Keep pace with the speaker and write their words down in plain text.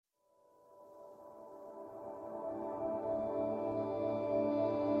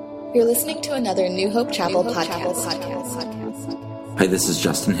You're listening to another New Hope Chapel podcast. Hi, this is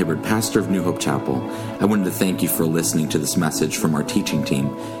Justin Hibbard, pastor of New Hope Chapel. I wanted to thank you for listening to this message from our teaching team,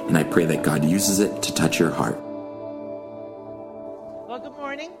 and I pray that God uses it to touch your heart. Well, good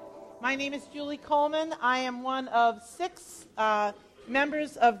morning. My name is Julie Coleman. I am one of 6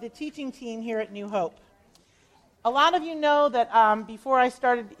 members of the teaching team here at New Hope. A lot of you know that before I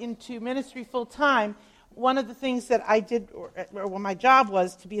started into ministry full-time, one of the things that I did, or my job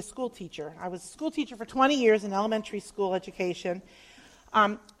was to be a school teacher. I was a school teacher for 20 years in elementary school education.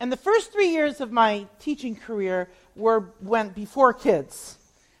 And the first 3 years of my teaching career went before kids.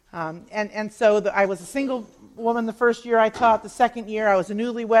 And so I was a single woman the first year I taught. The second year I was a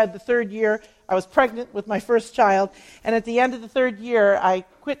newlywed. The third year I was pregnant with my first child. And at the end of the third year I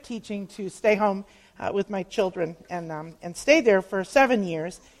quit teaching to stay home with my children and stayed there for 7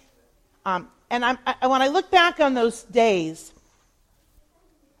 years. And when I look back on those days,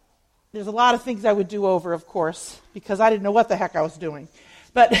 there's a lot of things I would do over, of course, because I didn't know what the heck I was doing,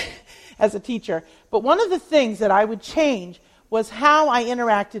 but as a teacher. But one of the things that I would change was how I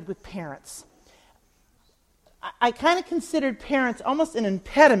interacted with parents. I kind of considered parents almost an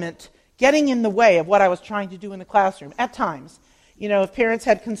impediment getting in the way of what I was trying to do in the classroom at times. You know, if parents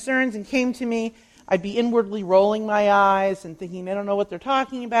had concerns and came to me, I'd be inwardly rolling my eyes and thinking they don't know what they're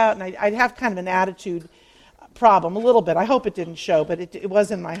talking about, and I'd have kind of an attitude problem, a little bit. I hope it didn't show, but it was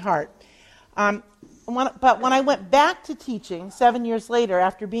in my heart. But when I went back to teaching 7 years later,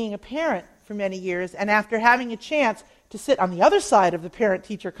 after being a parent for many years, and after having a chance to sit on the other side of the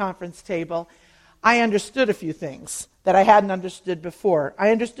parent-teacher conference table, I understood a few things that I hadn't understood before.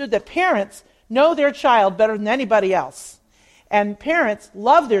 I understood that parents know their child better than anybody else. And parents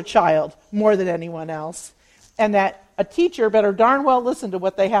love their child more than anyone else, and that a teacher better darn well listen to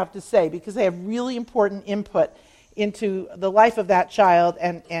what they have to say because they have really important input into the life of that child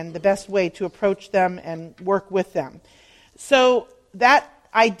and the best way to approach them and work with them. So that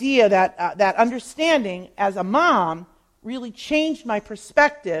idea, that understanding as a mom really changed my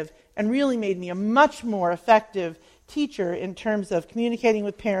perspective and really made me a much more effective teacher in terms of communicating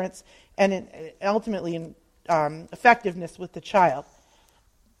with parents and ultimately in effectiveness with the child.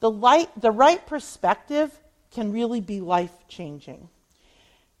 The right perspective can really be life-changing.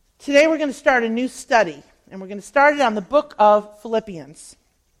 Today we're going to start a new study, and we're going to start it on the book of Philippians.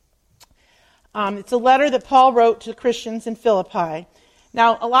 It's a letter that Paul wrote to Christians in Philippi.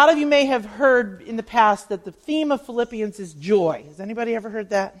 Now, a lot of you may have heard in the past that the theme of Philippians is joy. Has anybody ever heard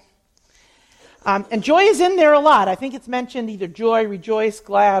that? And joy is in there a lot. I think it's mentioned either joy, rejoice,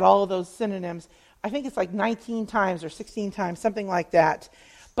 glad, all of those synonyms. I think it's like 19 times or 16 times, something like that.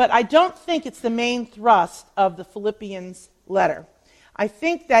 But I don't think it's the main thrust of the Philippians letter. I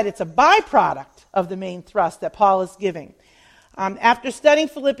think that it's a byproduct of the main thrust that Paul is giving. After studying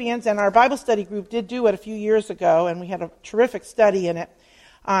Philippians, and our Bible study group did do it a few years ago, and we had a terrific study in it,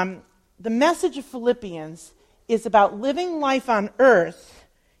 the message of Philippians is about living life on earth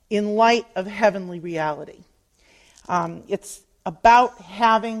in light of heavenly reality. It's about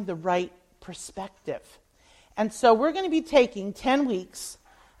having the right perspective. And so we're going to be taking 10 weeks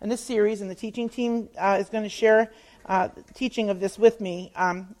in this series, and the teaching team is going to share teaching of this with me.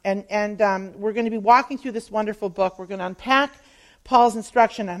 And we're going to be walking through this wonderful book. We're going to unpack Paul's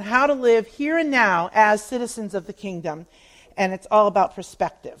instruction on how to live here and now as citizens of the kingdom. And it's all about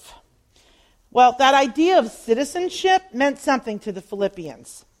perspective. Well, that idea of citizenship meant something to the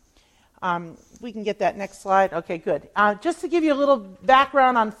Philippians. We can get that next slide. Okay, good. Just to give you a little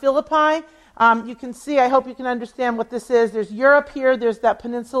background on Philippi, you can see, I hope you can understand what this is. There's Europe here, there's that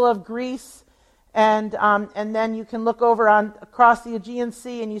peninsula of Greece, and then you can look over across the Aegean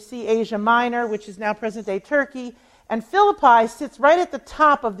Sea and you see Asia Minor, which is now present-day Turkey. And Philippi sits right at the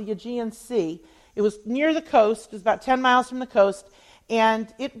top of the Aegean Sea. It was near the coast, it was about 10 miles from the coast,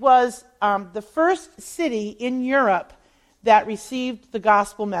 and it was the first city in Europe that received the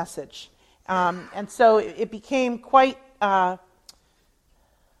gospel message. And so it became quite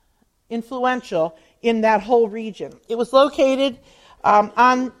influential in that whole region. It was located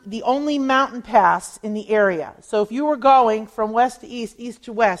on the only mountain pass in the area. So if you were going from west to east, east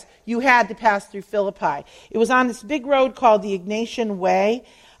to west, you had to pass through Philippi. It was on this big road called the Egnatian Way,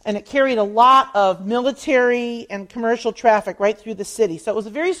 and it carried a lot of military and commercial traffic right through the city. So it was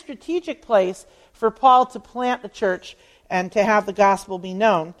a very strategic place for Paul to plant a church and to have the gospel be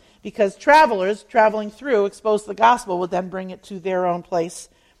known, because travelers traveling through exposed to the gospel would then bring it to their own place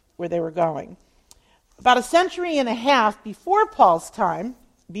where they were going. About a century and a half before Paul's time,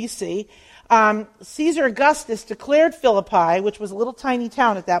 BC, Caesar Augustus declared Philippi, which was a little tiny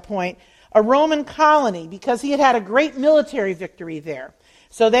town at that point, a Roman colony because he had had a great military victory there.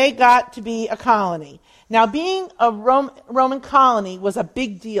 So they got to be a colony. Now, being a Roman colony was a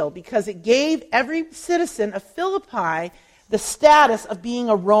big deal because it gave every citizen of Philippi the status of being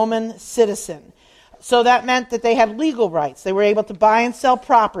a Roman citizen. So that meant that they had legal rights. They were able to buy and sell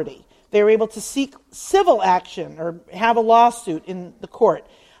property. They were able to seek civil action or have a lawsuit in the court.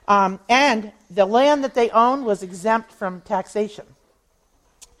 And the land that they owned was exempt from taxation.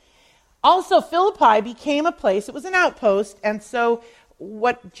 Also, Philippi became a place, it was an outpost, and so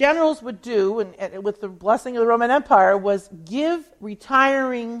what generals would do, and with the blessing of the Roman Empire, was give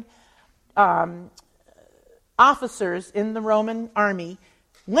retiring officers in the Roman army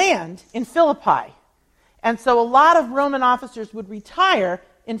land in Philippi. And so a lot of Roman officers would retire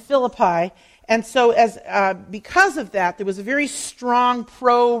in Philippi, and so because of that, there was a very strong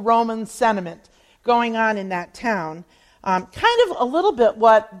pro-Roman sentiment going on in that town. Kind of a little bit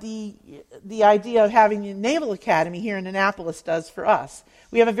what the idea of having a naval academy here in Annapolis does for us.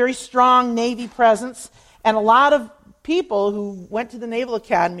 We have a very strong Navy presence, and a lot of people who went to the Naval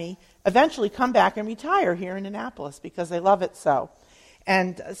Academy eventually come back and retire here in Annapolis because they love it so.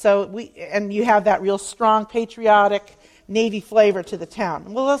 And you have that real strong patriotic Navy flavor to the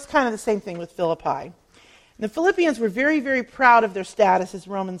town. Well, that's kind of the same thing with Philippi. And the Philippians were very, very proud of their status as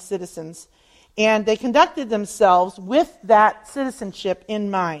Roman citizens. And they conducted themselves with that citizenship in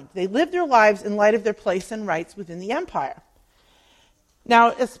mind. They lived their lives in light of their place and rights within the empire.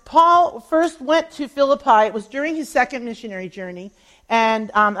 Now, as Paul first went to Philippi, it was during his second missionary journey.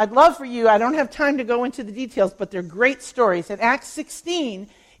 And I'd love for you, I don't have time to go into the details, but they're great stories. In Acts 16,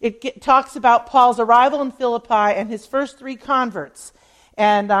 it talks about Paul's arrival in Philippi and his first 3 converts.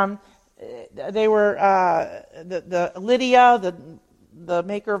 And they were the Lydia, the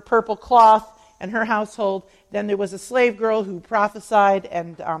maker of purple cloth, and her household. Then there was a slave girl who prophesied,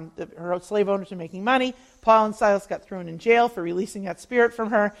 and her slave owners were making money. Paul and Silas got thrown in jail for releasing that spirit from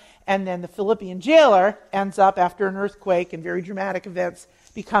her. And then the Philippian jailer ends up, after an earthquake and very dramatic events,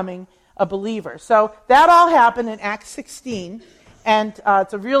 becoming a believer. So that all happened in Acts 16. And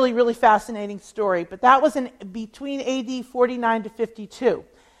it's a really, really fascinating story. But that was between AD 49 to 52.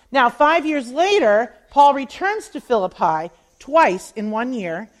 Now, 5 years later, Paul returns to Philippi twice in 1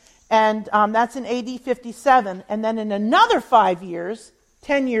 year. And that's in AD 57. And then in another 5 years,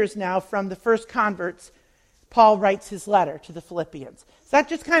 10 years now from the first converts, Paul writes his letter to the Philippians. So that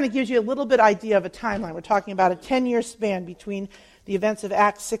just kind of gives you a little bit idea of a timeline. We're talking about a 10-year span between the events of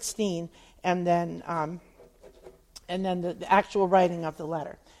Acts 16 and then the actual writing of the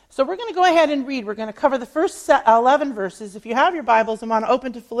letter. So we're going to go ahead and read. We're going to cover the first 11 verses. If you have your Bibles and want to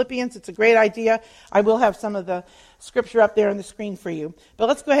open to Philippians, it's a great idea. I will have some of the scripture up there on the screen for you. But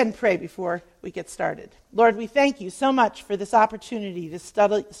let's go ahead and pray before we get started. Lord, we thank you so much for this opportunity to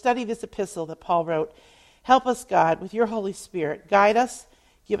study this epistle that Paul wrote. Help us, God, with your Holy Spirit. Guide us.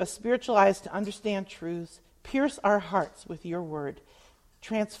 Give us spiritual eyes to understand truths. Pierce our hearts with your word.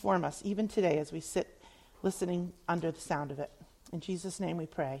 Transform us even today as we sit listening under the sound of it. In Jesus' name we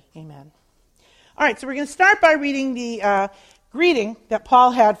pray. Amen. All right, so we're going to start by reading the greeting that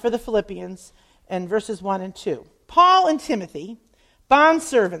Paul had for the Philippians in verses 1 and 2. Paul and Timothy,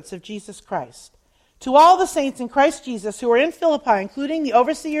 bondservants of Jesus Christ, to all the saints in Christ Jesus who are in Philippi, including the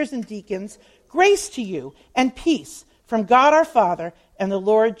overseers and deacons, grace to you and peace from God our Father and the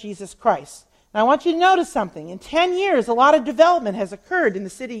Lord Jesus Christ. Now I want you to notice something. In 10 years, a lot of development has occurred in the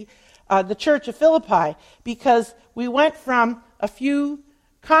city, the church of Philippi, because we went from a few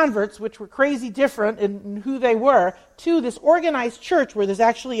converts, which were crazy different in who they were, to this organized church where there's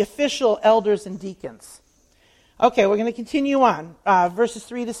actually official elders and deacons. Okay, we're going to continue on, verses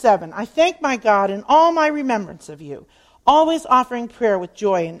 3 to 7. I thank my God in all my remembrance of you, always offering prayer with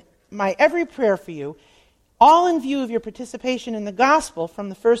joy in my every prayer for you, all in view of your participation in the gospel from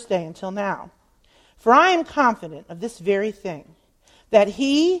the first day until now. For I am confident of this very thing, that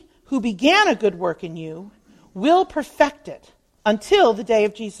he who began a good work in you will perfect it until the day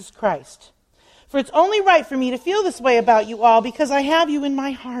of Jesus Christ. For it's only right for me to feel this way about you all because I have you in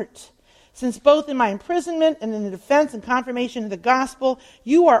my heart. Since both in my imprisonment and in the defense and confirmation of the gospel,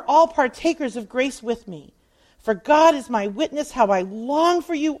 you are all partakers of grace with me. For God is my witness how I long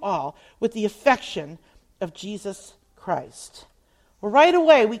for you all with the affection of Jesus Christ. Well, right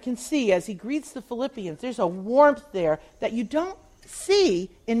away we can see as he greets the Philippians, there's a warmth there that you don't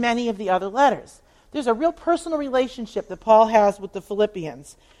see in many of the other letters. There's a real personal relationship that Paul has with the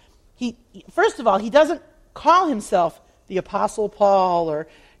Philippians. First of all, he doesn't call himself the Apostle Paul or,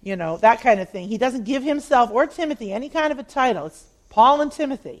 that kind of thing. He doesn't give himself or Timothy any kind of a title. It's Paul and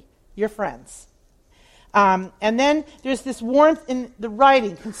Timothy, your friends. And then there's this warmth in the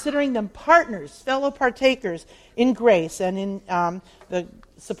writing, considering them partners, fellow partakers in grace and in the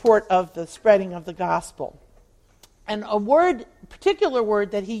support of the spreading of the gospel. And a particular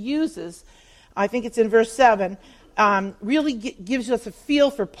word that he uses, I think it's in verse 7, really gives us a feel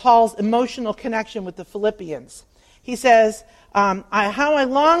for Paul's emotional connection with the Philippians. He says, how I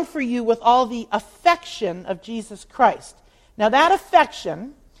long for you with all the affection of Jesus Christ. Now that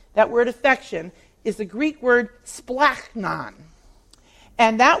affection, that word affection, is the Greek word splachnon.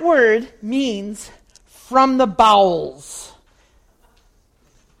 And that word means from the bowels.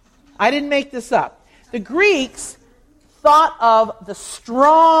 I didn't make this up. The Greeks thought of the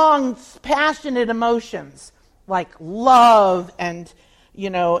strong, passionate emotions like love and,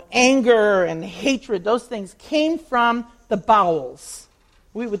 anger and hatred. Those things came from the bowels.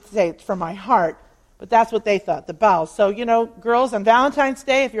 We would say it's from my heart, but that's what they thought, the bowels. So, girls, on Valentine's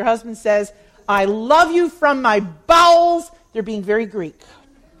Day, if your husband says, I love you from my bowels, they're being very Greek.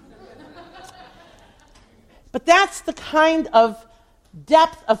 But that's the kind of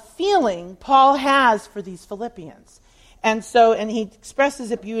depth of feeling Paul has for these Philippians. And he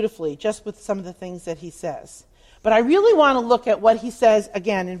expresses it beautifully just with some of the things that he says. But I really want to look at what he says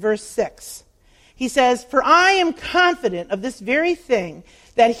again in verse 6. He says, for I am confident of this very thing,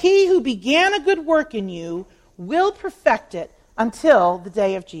 that he who began a good work in you will perfect it until the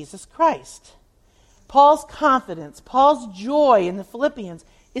day of Jesus Christ. Paul's confidence, Paul's joy in the Philippians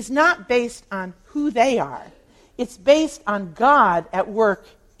is not based on who they are. It's based on God at work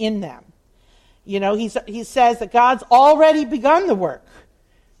in them. He says that God's already begun the work.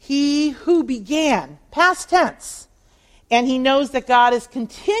 He who began, past tense, and he knows that God is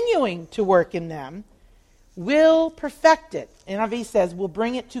continuing to work in them, will perfect it. And he says, will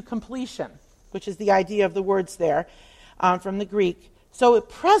bring it to completion, which is the idea of the words there from the Greek. So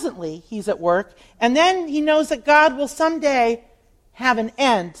presently he's at work, and then he knows that God will someday have an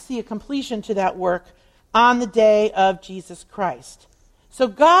end, see a completion to that work on the day of Jesus Christ. So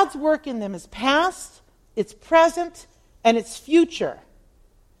God's work in them is past, it's present, and it's future.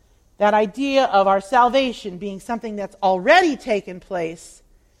 That idea of our salvation being something that's already taken place,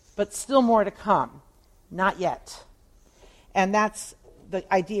 but still more to come. Not yet. And that's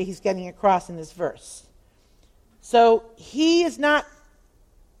the idea he's getting across in this verse. So he is not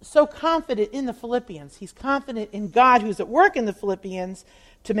so confident in the Philippians. He's confident in God who's at work in the Philippians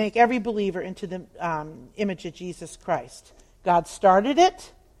to make every believer into the image of Jesus Christ. God started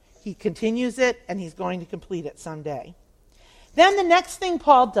it, he continues it, and he's going to complete it someday. Then the next thing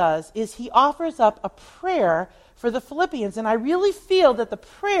Paul does is he offers up a prayer for the Philippians, and I really feel that the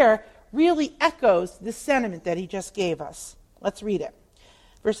prayer really echoes the sentiment that he just gave us. Let's read it.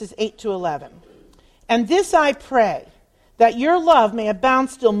 Verses 8 to 11. And this I pray, that your love may abound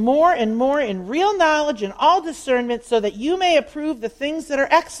still more and more in real knowledge and all discernment, so that you may approve the things that are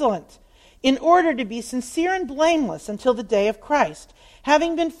excellent, in order to be sincere and blameless until the day of Christ,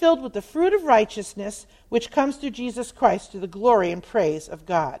 having been filled with the fruit of righteousness, which comes through Jesus Christ to the glory and praise of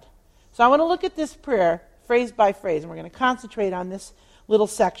God. So I want to look at this prayer phrase by phrase, and we're going to concentrate on this little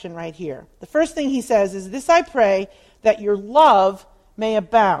section right here. The first thing he says is, this I pray, that your love may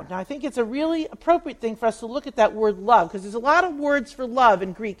abound. Now I think it's a really appropriate thing for us to look at that word love, because there's a lot of words for love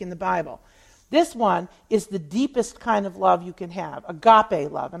in Greek in the Bible. This one is the deepest kind of love you can have,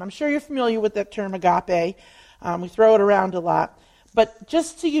 agape love. And I'm sure you're familiar with that term agape. We throw it around a lot. But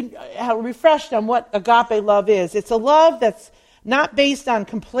just so you refreshed on what agape love is, it's a love that's not based on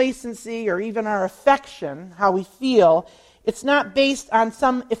complacency or even our affection, how we feel. It's not based on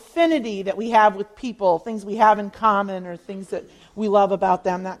some affinity that we have with people, things we have in common or things that we love about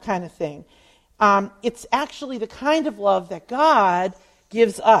them, that kind of thing. It's actually the kind of love that God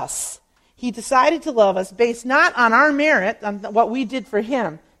gives us. He decided to love us based not on our merit, on what we did for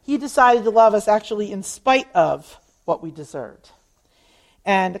him. He decided to love us actually in spite of what we deserved.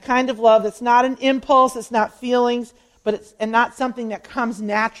 And a kind of love that's not an impulse, it's not feelings, and not something that comes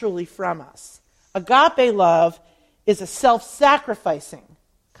naturally from us. Agape love is a self-sacrificing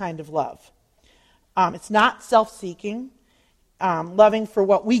kind of love. It's not self-seeking, loving for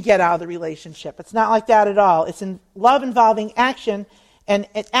what we get out of the relationship. It's not like that at all. It's in love involving action, and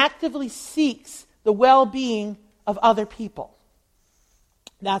it actively seeks the well-being of other people.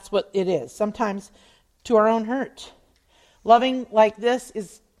 That's what it is, sometimes to our own hurt. Loving like this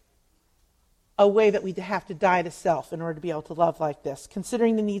is a way that we have to die to self in order to be able to love like this,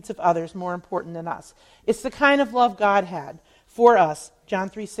 considering the needs of others more important than us. It's the kind of love God had for us, John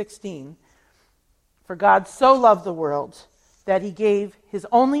 3:16. For God so loved the world that he gave his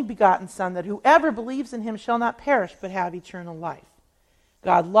only begotten Son, that whoever believes in him shall not perish but have eternal life.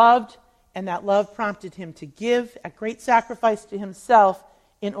 God loved and that love prompted him to give a great sacrifice to himself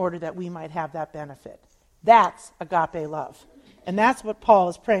in order that we might have that benefit. That's agape love. And that's what Paul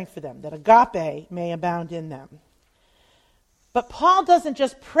is praying for them, that agape may abound in them. But Paul doesn't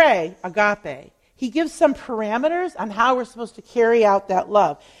just pray agape. He gives some parameters on how we're supposed to carry out that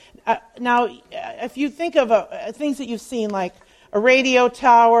love. Now, if you think of things that you've seen, like a radio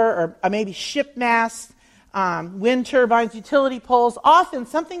tower or maybe ship masts, wind turbines, utility poles, often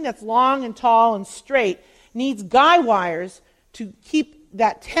something that's long and tall and straight needs guy wires to keep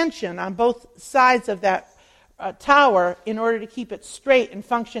that tension on both sides of that tower in order to keep it straight and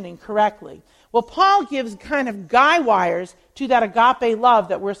functioning correctly. Well, Paul gives kind of guy wires to that agape love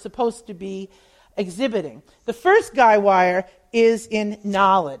that we're supposed to be exhibiting. The first guy wire is in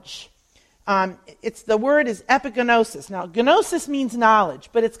knowledge. The word is epignosis. Now, gnosis means knowledge,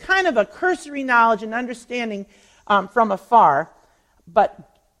 but it's kind of a cursory knowledge and understanding from afar.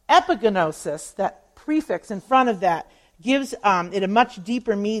 But epignosis, that prefix in front of that, gives it a much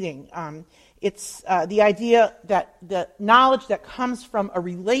deeper meaning. It's the idea that the knowledge that comes from a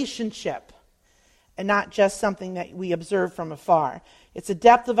relationship and not just something that we observe from afar. It's a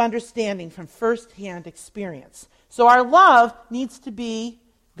depth of understanding from first-hand experience. So our love needs to be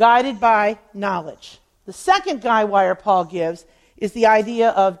guided by knowledge. The second guy wire Paul gives is the idea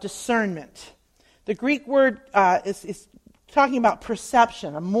of discernment. The Greek word is talking about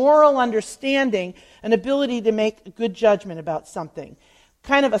perception, a moral understanding, an ability to make a good judgment about something,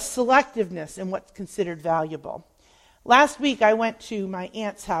 kind of a selectiveness in what's considered valuable. Last week I went to my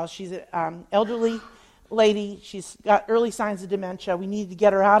aunt's house. She's an elderly lady. She's got early signs of dementia. We needed to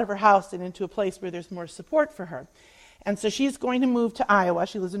get her out of her house and into a place where there's more support for her. And so she's going to move to Iowa.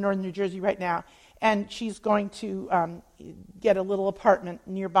 She lives in northern New Jersey right now. And she's going to get a little apartment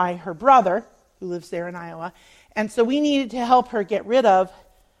nearby her brother, who lives there in Iowa. And so we needed to help her get rid of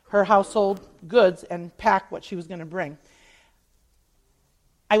her household goods and pack what she was going to bring.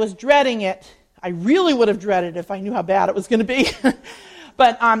 I was dreading it. I really would have dreaded it if I knew how bad it was going to be.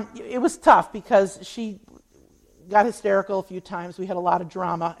 But it was tough because she got hysterical a few times. We had a lot of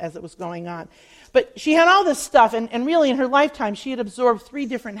drama as it was going on. But she had all this stuff, and really in her lifetime, she had absorbed 3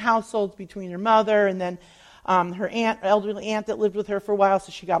 different households between her mother and then her elderly aunt that lived with her for a while,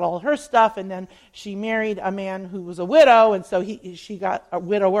 so she got all her stuff, and then she married a man who was a widow, and so she got a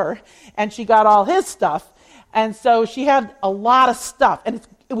widower, and she got all his stuff. And so she had a lot of stuff, and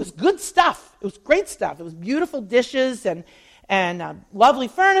it was good stuff. It was great stuff. It was beautiful dishes and lovely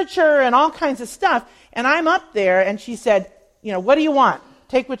furniture and all kinds of stuff. And I'm up there, and she said, what do you want?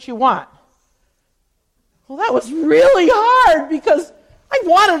 Take what you want. Well, that was really hard because I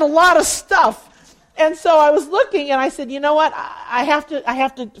wanted a lot of stuff. And so I was looking, and I said, you know what? I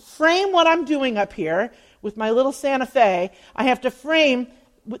have to frame what I'm doing up here with my little Santa Fe. I have to frame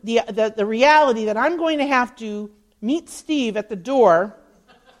the reality that I'm going to have to meet Steve at the door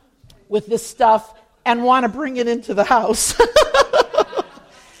with this stuff and want to bring it into the house.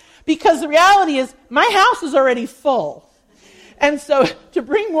 Because the reality is, my house is already full. And so to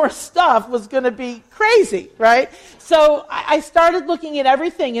bring more stuff was going to be crazy, right? So I started looking at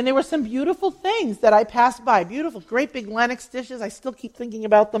everything, and there were some beautiful things that I passed by. Beautiful, great big Lennox dishes. I still keep thinking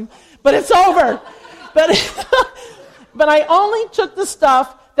about them, but it's over. But I only took the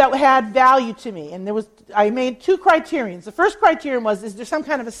stuff that had value to me. And I made 2 criterions. The first criterion was, is there some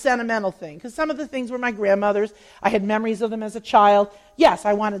kind of a sentimental thing? Because some of the things were my grandmother's. I had memories of them as a child. Yes,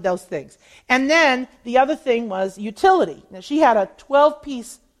 I wanted those things. And then the other thing was utility. Now, she had a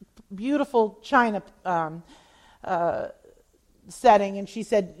 12-piece, beautiful china setting, and she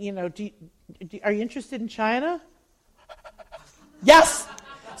said, are you interested in china? Yes!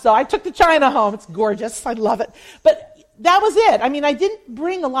 So I took the china home. It's gorgeous. I love it. But that was it. I mean, I didn't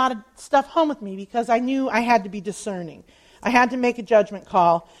bring a lot of stuff home with me because I knew I had to be discerning. I had to make a judgment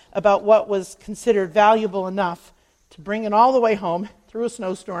call about what was considered valuable enough to bring it all the way home through a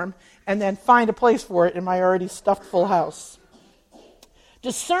snowstorm and then find a place for it in my already stuffed full house.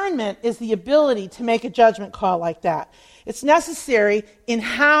 Discernment is the ability to make a judgment call like that. It's necessary in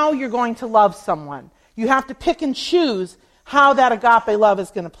how you're going to love someone. You have to pick and choose how that agape love is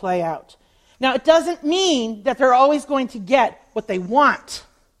going to play out. Now, it doesn't mean that they're always going to get what they want,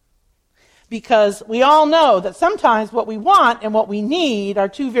 because we all know that sometimes what we want and what we need are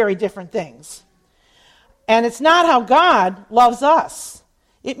 2 very different things. And it's not how God loves us.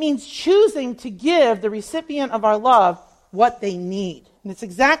 It means choosing to give the recipient of our love what they need. And it's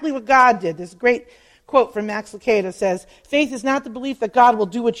exactly what God did. This great quote from Max Lucado says, faith is not the belief that God will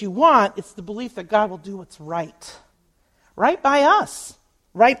do what you want, it's the belief that God will do what's right. Right by us.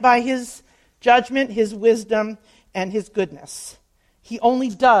 Right by His judgment, His wisdom, and His goodness. He only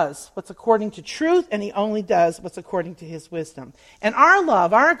does what's according to truth, and he only does what's according to his wisdom. And our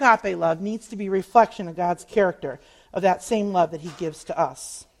love, our agape love, needs to be a reflection of God's character, of that same love that he gives to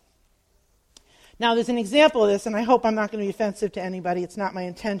us. Now, there's an example of this, and I hope I'm not going to be offensive to anybody. It's not my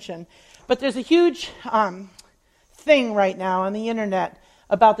intention. But there's a huge thing right now on the internet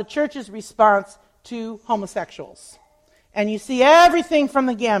about the church's response to homosexuals. And you see everything from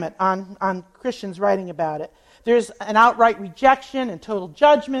the gamut on Christians writing about it. There's an outright rejection and total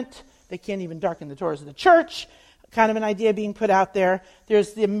judgment. They can't even darken the doors of the church. Kind of an idea being put out there.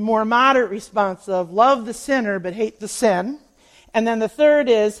 There's the more moderate response of love the sinner but hate the sin. And then the third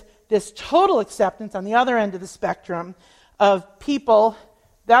is this total acceptance on the other end of the spectrum of people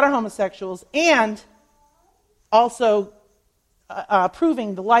that are homosexuals and also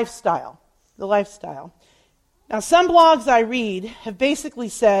approving the lifestyle. Now, some blogs I read have basically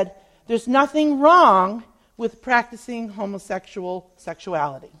said there's nothing wrong with practicing homosexual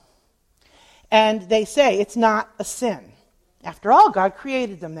sexuality. And they say it's not a sin. After all, God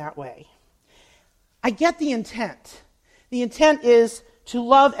created them that way. I get the intent. The intent is to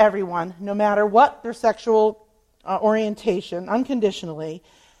love everyone, no matter what their sexual orientation, unconditionally,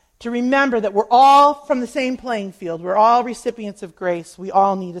 to remember that we're all from the same playing field. We're all recipients of grace. We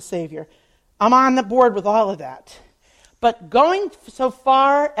all need a Savior. I'm on the board with all of that. But going so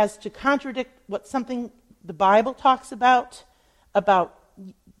far as to contradict what something the Bible talks about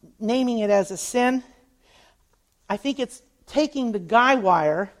naming it as a sin, I think it's taking the guy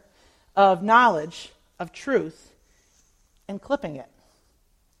wire of knowledge, of truth, and clipping it.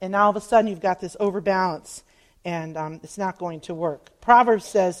 And now all of a sudden you've got this overbalance, and it's not going to work. Proverbs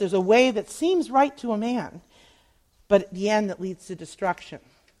says there's a way that seems right to a man, but at the end that leads to destruction.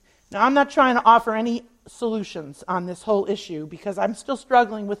 Now, I'm not trying to offer any solutions on this whole issue because I'm still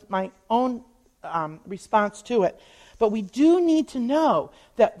struggling with my own response to it. But we do need to know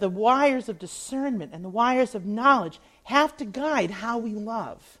that the wires of discernment and the wires of knowledge have to guide how we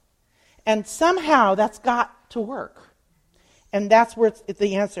love. And somehow that's got to work. And that's where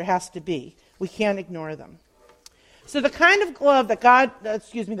the answer has to be. We can't ignore them. So the kind of love that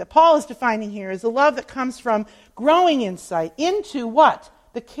that Paul is defining here is a love that comes from growing insight into what?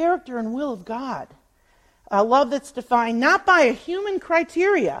 The character and will of God. A love that's defined not by a human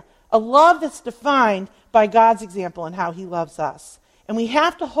criteria, a love that's defined by God's example and how he loves us. And we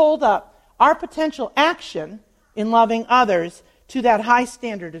have to hold up our potential action in loving others to that high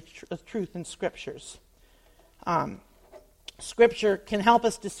standard of truth in Scriptures. Scripture can help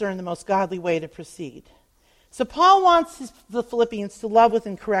us discern the most godly way to proceed. So Paul wants the Philippians to love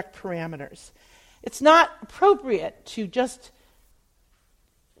within correct parameters. It's not appropriate to just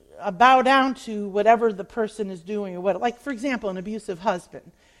bow down to whatever the person is doing or what. Like, for example, an abusive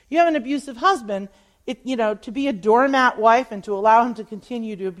husband. You have an abusive husband, to be a doormat wife and to allow him to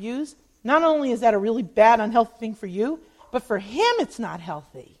continue to abuse, not only is that a really bad, unhealthy thing for you, but for him it's not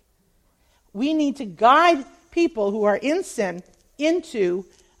healthy. We need to guide people who are in sin into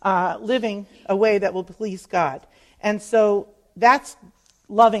living a way that will please God. And so that's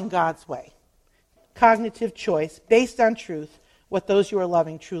loving God's way. Cognitive choice, based on truth, what those you are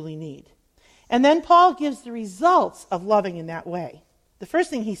loving truly need. And then Paul gives the results of loving in that way. The first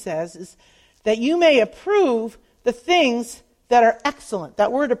thing he says is that you may approve the things that are excellent.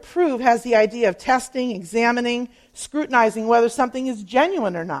 That word approve has the idea of testing, examining, scrutinizing whether something is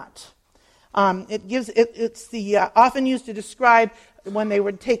genuine or not. It's often used to describe when they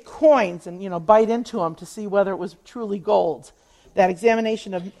would take coins and bite into them to see whether it was truly gold. That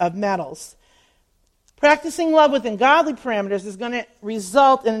examination of metals. Practicing love within godly parameters is going to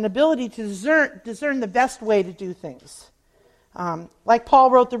result in an ability to discern the best way to do things. Like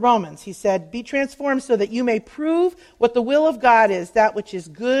Paul wrote the Romans, he said, "Be transformed so that you may prove what the will of God is, that which is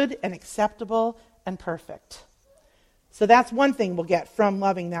good and acceptable and perfect." So that's one thing we'll get from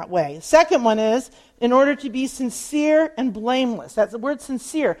loving that way. The second one is, in order to be sincere and blameless. That's the word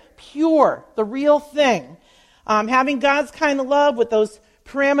sincere, pure, the real thing. Having God's kind of love with those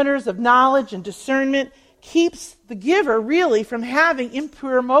parameters of knowledge and discernment keeps the giver really from having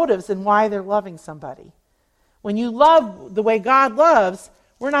impure motives in why they're loving somebody. When you love the way God loves,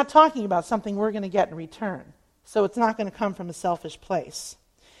 we're not talking about something we're going to get in return. So it's not going to come from a selfish place.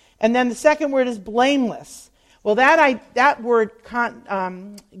 And then the second word is blameless. Well, that word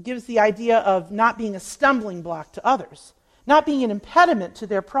gives the idea of not being a stumbling block to others, not being an impediment to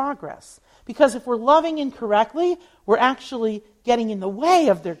their progress. Because if we're loving incorrectly, we're actually getting in the way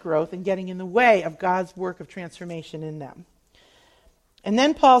of their growth and getting in the way of God's work of transformation in them. And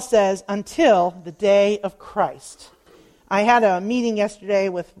then Paul says, until the day of Christ. I had a meeting yesterday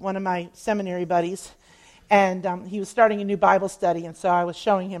with one of my seminary buddies, And he was starting a new Bible study, and so I was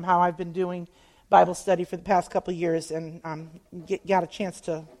showing him how I've been doing Bible study for the past couple of years, and got a chance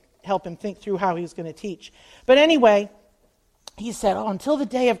to help him think through how he was going to teach. But anyway, he said, until the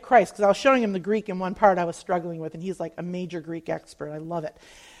day of Christ, because I was showing him the Greek in one part I was struggling with, and he's like a major Greek expert. I love it.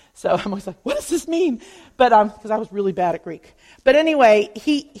 So I'm always like, what does this mean? But because I was really bad at Greek. But anyway,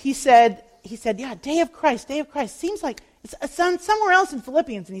 he said, yeah, day of Christ. Seems like it's somewhere else in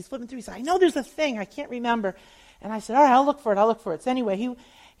Philippians. And he's flipping through. He said, I know there's a thing. I can't remember. And I said, all right, I'll look for it. So anyway,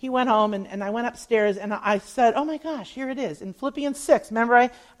 he went home, and I went upstairs, and I said, oh my gosh, here it is. In Philippians 6,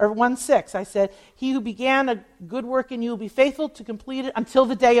 remember, 1:6, I said, he who began a good work in you will be faithful to complete it until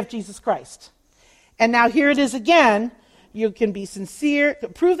the day of Jesus Christ. And now here it is again. You can be sincere,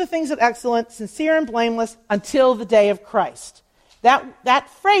 prove the things of excellence, sincere and blameless until the day of Christ. That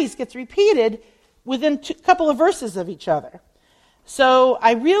phrase gets repeated within a couple of verses of each other. So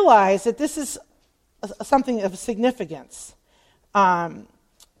I realized that this is something of significance.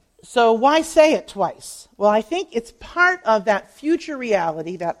 So why say it twice? Well, I think it's part of that future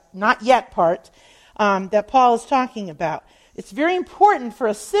reality, that not yet part, that Paul is talking about. It's very important for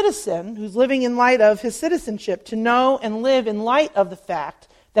a citizen who's living in light of his citizenship to know and live in light of the fact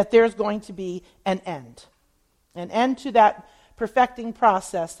that there's going to be an end to that perfecting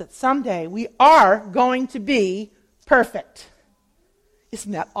process, that someday we are going to be perfect.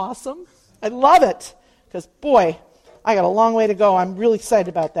 Isn't that awesome? I love it, because boy, I got a long way to go. I'm really excited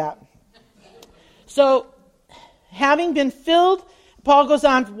about that. So, having been filled, Paul goes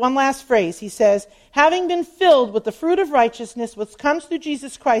on, one last phrase. He says, having been filled with the fruit of righteousness which comes through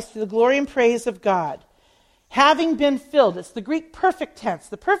Jesus Christ to the glory and praise of God. Having been filled. It's the Greek perfect tense.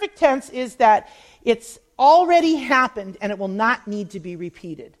 The perfect tense is that it's already happened and it will not need to be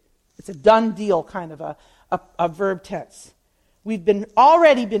repeated. It's a done deal kind of a verb tense. We've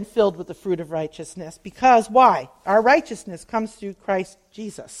already been filled with the fruit of righteousness because why? Our righteousness comes through Christ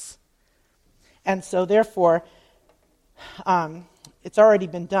Jesus. And so therefore, it's already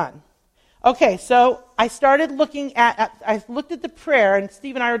been done. Okay, so I started looking I looked at the prayer, and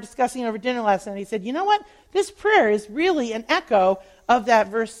Steve and I were discussing over dinner last night, and he said, you know what? This prayer is really an echo of that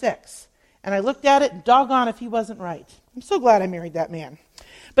verse 6. And I looked at it, and doggone if he wasn't right. I'm so glad I married that man.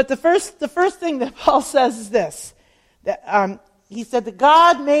 But the first thing that Paul says is this, that he said that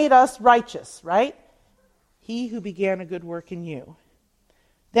God made us righteous, right? He who began a good work in you.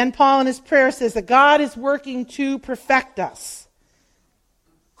 Then Paul in his prayer says that God is working to perfect us.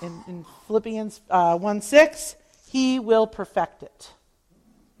 In Philippians 1:6, he will perfect it.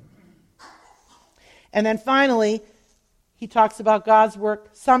 And then finally, he talks about God's work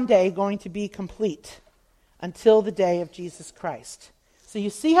someday going to be complete until the day of Jesus Christ. So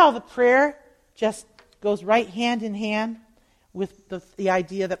you see how the prayer just goes right hand in hand with the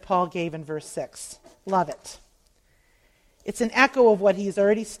idea that Paul gave in verse 6. Love it. It's an echo of what he's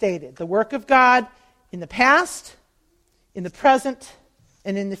already stated. The work of God in the past, in the present,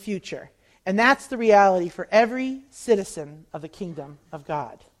 and in the future. And that's the reality for every citizen of the kingdom of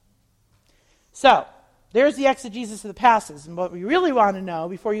God. So, there's the exegesis of the passages. And what we really want to know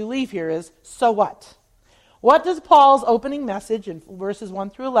before you leave here is, so what? What does Paul's opening message in verses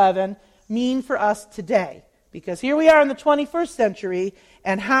 1 through 11 mean for us today? Because here we are in the 21st century,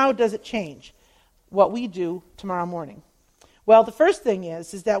 and how does it change what we do tomorrow morning? Well, the first thing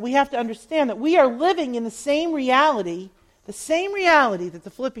is that we have to understand that we are living in the same reality that the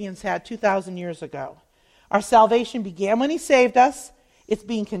Philippians had 2,000 years ago. Our salvation began when he saved us. It's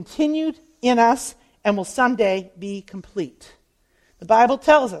being continued in us and will someday be complete. The Bible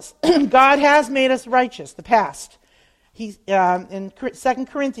tells us God has made us righteous, the past. In 2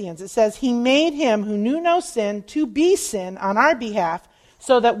 Corinthians, it says, he made him who knew no sin to be sin on our behalf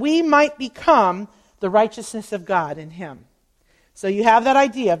so that we might become the righteousness of God in him. So you have that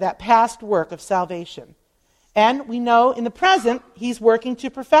idea of that past work of salvation. And we know in the present, he's working to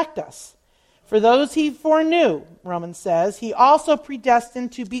perfect us. For those he foreknew, Romans says, he also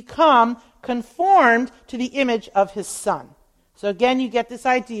predestined to become conformed to the image of his Son. So again, you get this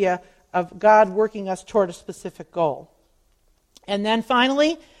idea of God working us toward a specific goal. And then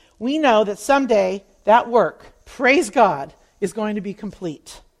finally, we know that someday that work, praise God, is going to be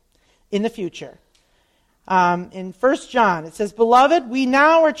complete in the future. In 1 John, it says, beloved, we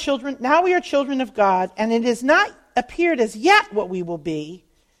are children of God, and it has not appeared as yet what we will be,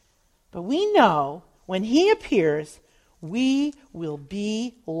 but we know when he appears, we will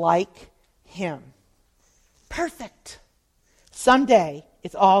be like him. Perfect. Someday,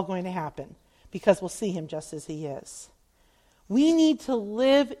 it's all going to happen, because we'll see him just as he is. We need to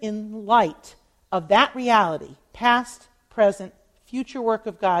live in light of that reality, past, present, future work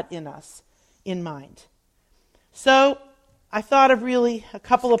of God in us, in mind. So I thought of really a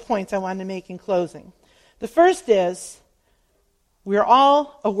couple of points I wanted to make in closing. The first is, we're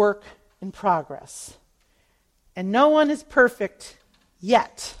all a work in progress. And no one is perfect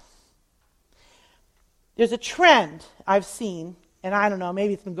yet. There's a trend I've seen, and I don't know,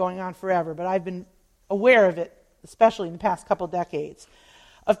 maybe it's been going on forever, but I've been aware of it, especially in the past couple decades,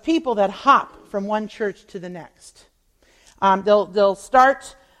 of people that hop from one church to the next. They'll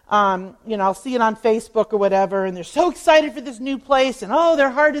start, I'll see it on Facebook or whatever, and they're so excited for this new place, and their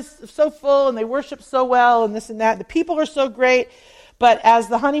heart is so full, and they worship so well, and this and that. The people are so great, but as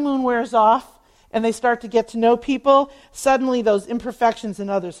the honeymoon wears off, and they start to get to know people, suddenly those imperfections in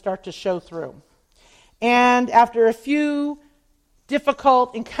others start to show through. And after a few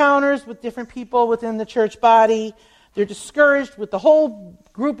difficult encounters with different people within the church body, they're discouraged with the whole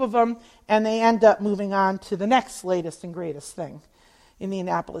group of them, and they end up moving on to the next latest and greatest thing in the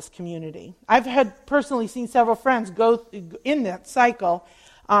Annapolis community. I've personally seen several friends go in that cycle.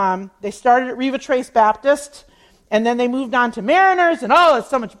 They started at Riva Trace Baptist, and then they moved on to Mariners, and it's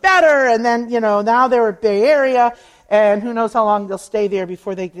so much better, and then, now they're at Bay Area, and who knows how long they'll stay there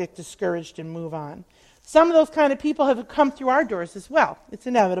before they get discouraged and move on. Some of those kind of people have come through our doors as well. It's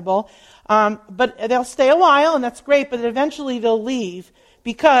inevitable. But they'll stay a while, and that's great, but eventually they'll leave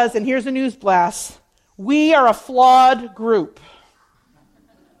because, and here's a news blast, we are a flawed group.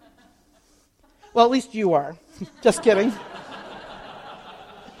 Well, at least you are. Just kidding.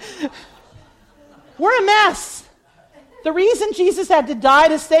 We're a mess. The reason Jesus had to die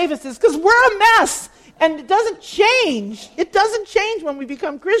to save us is because we're a mess. And it doesn't change. It doesn't change when we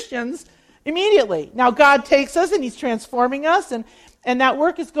become Christians immediately. Now, God takes us and He's transforming us, and that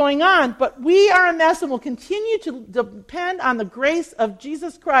work is going on. But we are a mess, and will continue to depend on the grace of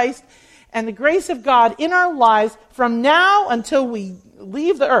Jesus Christ and the grace of God in our lives from now until we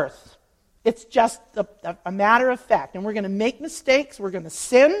leave the earth. It's just a matter of fact. And we're going to make mistakes. We're going to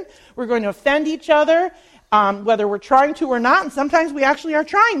sin. We're going to offend each other, whether we're trying to or not. And sometimes we actually are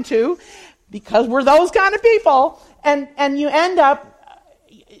trying to, because we're those kind of people. And you end up,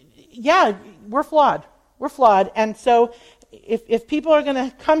 we're flawed. We're flawed. And so if people are going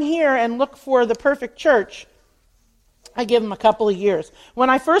to come here and look for the perfect church, I give them a couple of years.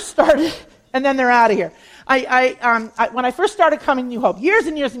 When I first started, and then they're out of here. When I first started coming to New Hope, years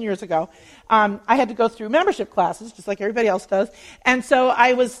and years and years ago, I had to go through membership classes, just like everybody else does. And so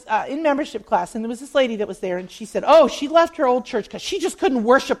I was in membership class, and there was this lady that was there, and she said, she left her old church because she just couldn't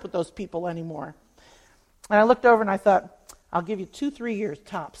worship with those people anymore. And I looked over and I thought, I'll give you 2-3 years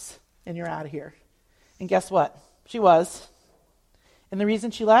tops, and you're out of here. And guess what? She was. And the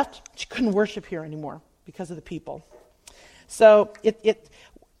reason she left, she couldn't worship here anymore because of the people. So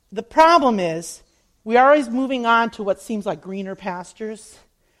the problem is, we are always moving on to what seems like greener pastures,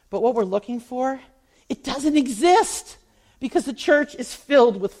 but what we're looking for, it doesn't exist because the church is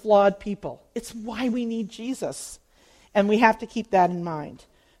filled with flawed people. It's why we need Jesus, and we have to keep that in mind.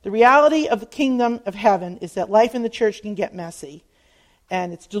 The reality of the kingdom of heaven is that life in the church can get messy,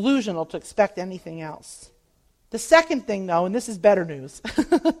 and it's delusional to expect anything else. The second thing, though, and this is better news,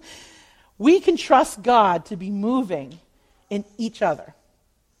 we can trust God to be moving in each other.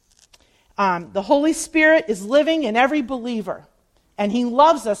 The Holy Spirit is living in every believer, and He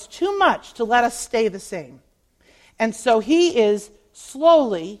loves us too much to let us stay the same. And so He is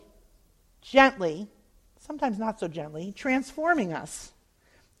slowly, gently, sometimes not so gently, transforming us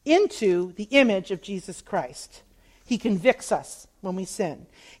into the image of Jesus Christ. He convicts us when we sin.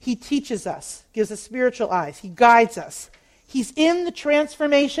 He teaches us, gives us spiritual eyes. He guides us. He's in the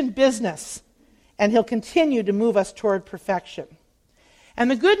transformation business, and He'll continue to move us toward perfection. And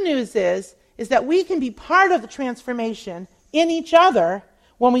the good news is that we can be part of the transformation in each other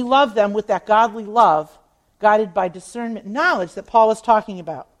when we love them with that godly love, guided by discernment and knowledge that Paul is talking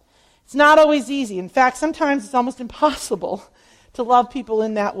about. It's not always easy. In fact, sometimes it's almost impossible to love people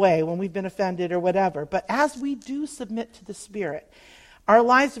in that way when we've been offended or whatever. But as we do submit to the Spirit, our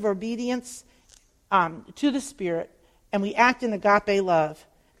lives of obedience to the Spirit, and we act in agape love,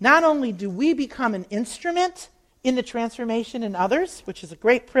 not only do we become an instrument in the transformation in others, which is a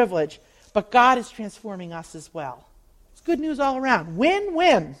great privilege, but God is transforming us as well. It's good news all around.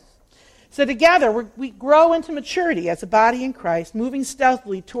 Win-win. So together, we grow into maturity as a body in Christ, moving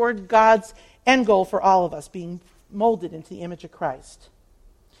stealthily toward God's end goal for all of us, being molded into the image of Christ.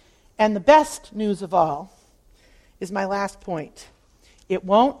 And the best news of all is my last point. It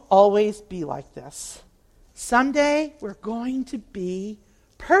won't always be like this. Someday, we're going to be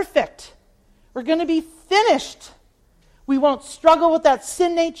perfect. We're going to be finished. We won't struggle with that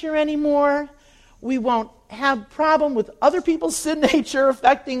sin nature anymore. We won't have problem with other people's sin nature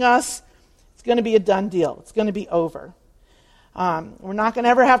affecting us. It's going to be a done deal. It's going to be over. We're not going to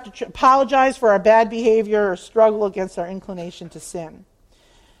ever have to apologize for our bad behavior or struggle against our inclination to sin.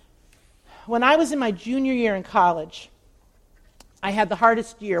 When I was in my junior year in college, I had the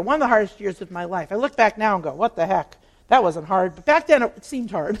hardest year, one of the hardest years of my life. I look back now and go, what the heck? That wasn't hard. But back then it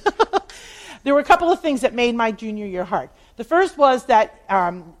seemed hard. There were a couple of things that made my junior year hard. The first was that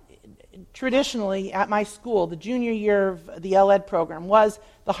traditionally at my school, the junior year of the LED program was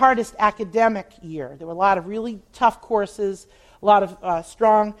the hardest academic year. There were a lot of really tough courses, a lot of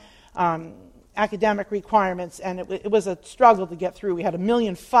strong academic requirements, and it was a struggle to get through. We had 1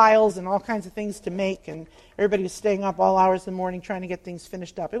 million files and all kinds of things to make, and everybody was staying up all hours of the morning trying to get things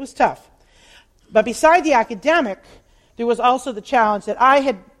finished up. It was tough. But beside the academic, there was also the challenge that I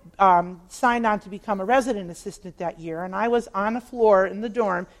had signed on to become a resident assistant that year, and I was on a floor in the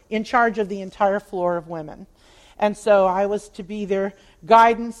dorm in charge of the entire floor of women. And so I was to be their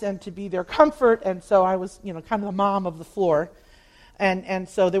guidance and to be their comfort, and so I was, kind of the mom of the floor. And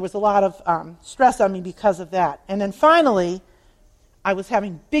so there was a lot of stress on me because of that. And then finally, I was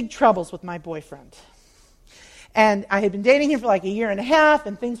having big troubles with my boyfriend. And I had been dating him for like 1.5 years,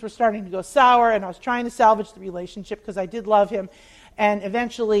 and things were starting to go sour, and I was trying to salvage the relationship because I did love him. And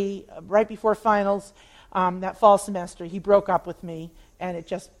eventually, right before finals, that fall semester, he broke up with me, and it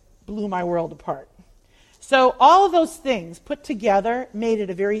just blew my world apart. So all of those things put together made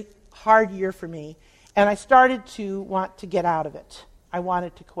it a very hard year for me, and I started to want to get out of it. I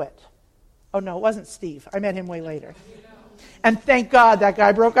wanted to quit. Oh, no, it wasn't Steve. I met him way later. And thank God that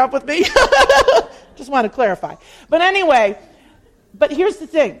guy broke up with me. Just want to clarify. But anyway, but here's the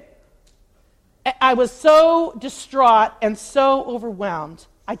thing. I was so distraught and so overwhelmed,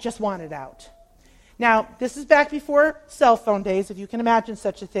 I just wanted out. Now, this is back before cell phone days, if you can imagine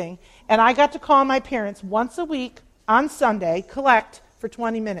such a thing. And I got to call my parents once a week on Sunday, collect for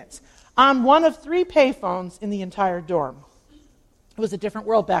 20 minutes, on one of 3 payphones in the entire dorm. It was a different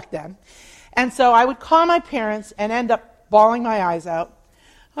world back then. And so I would call my parents and end up bawling my eyes out.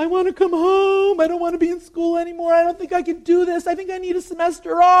 I want to come home. I don't want to be in school anymore. I don't think I can do this. I think I need a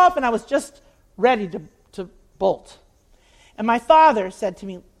semester off. And I was just ready to bolt. And my father said to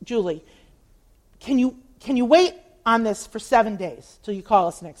me, Julie, can you wait on this for 7 days till you call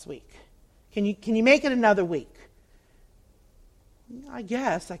us next week? Can you make it another week? I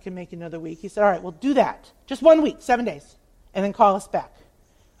guess I can make another week. He said, all right, well, do that. Just 1 week, 7 days, and then call us back.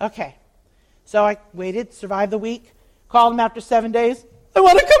 Okay. So I waited, survived the week, called him after 7 days. I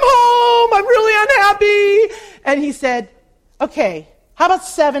want to come home. I'm really unhappy. And he said, okay, how about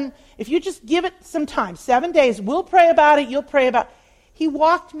 7? If you just give it some time, 7 days, we'll pray about it, you'll pray about it. He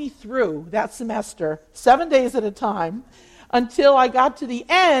walked me through that semester, 7 days at a time, until I got to the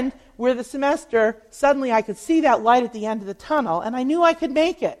end where the semester, suddenly I could see that light at the end of the tunnel, and I knew I could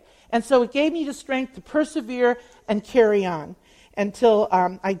make it. And so it gave me the strength to persevere and carry on until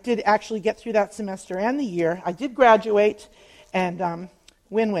I did actually get through that semester and the year. I did graduate, and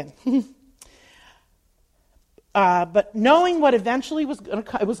win-win. But knowing what eventually was going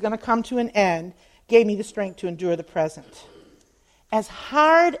to come to an end gave me the strength to endure the present. As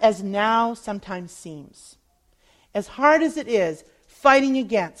hard as now sometimes seems, as hard as it is fighting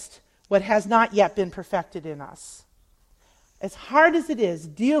against what has not yet been perfected in us, as hard as it is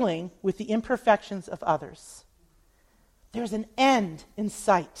dealing with the imperfections of others, there's an end in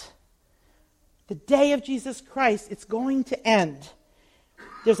sight. The day of Jesus Christ, it's going to end.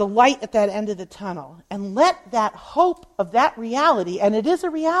 There's a light at that end of the tunnel. And let that hope of that reality, and it is a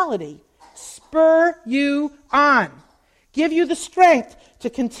reality, spur you on. Give you the strength to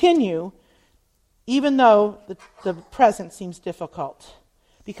continue even though the present seems difficult.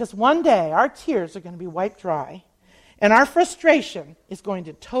 Because one day our tears are going to be wiped dry and our frustration is going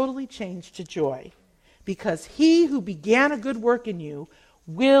to totally change to joy. Because he who began a good work in you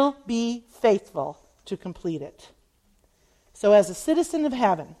will be faithful to complete it. So as a citizen of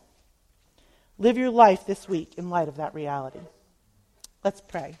heaven, live your life this week in light of that reality. Let's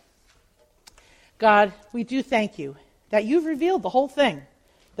pray. God, we do thank you that you've revealed the whole thing,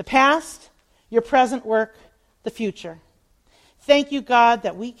 the past, your present work, the future. Thank you, God,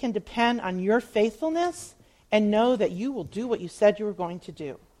 that we can depend on your faithfulness and know that you will do what you said you were going to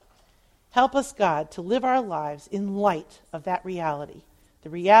do. Help us, God, to live our lives in light of that reality, the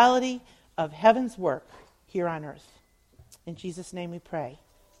reality of heaven's work here on earth. In Jesus' name we pray.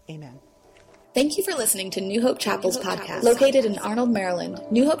 Amen. Thank you for listening to New Hope Chapel's podcast. Located in Arnold, Maryland,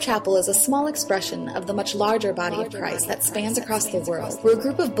 New Hope Chapel is a small expression of the much larger body of Christ that spans across the world. We're a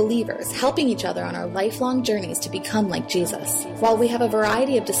group of believers helping each other on our lifelong journeys to become like Jesus. While we have a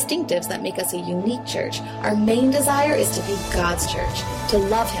variety of distinctives that make us a unique church, our main desire is to be God's church, to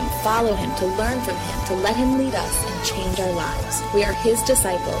love Him, follow Him, to learn from Him, to let Him lead us and change our lives. We are His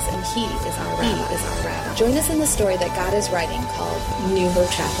disciples and He is our rabbi. Join us in the story that God is writing called New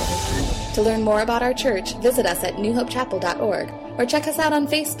Hope Chapel. To learn more about our church, visit us at newhopechapel.org or check us out on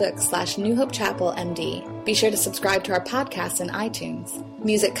Facebook /New Hope Chapel MD. Be sure to subscribe to our podcast in iTunes.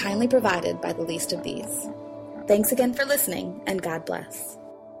 Music kindly provided by the least of these. Thanks again for listening, and God bless.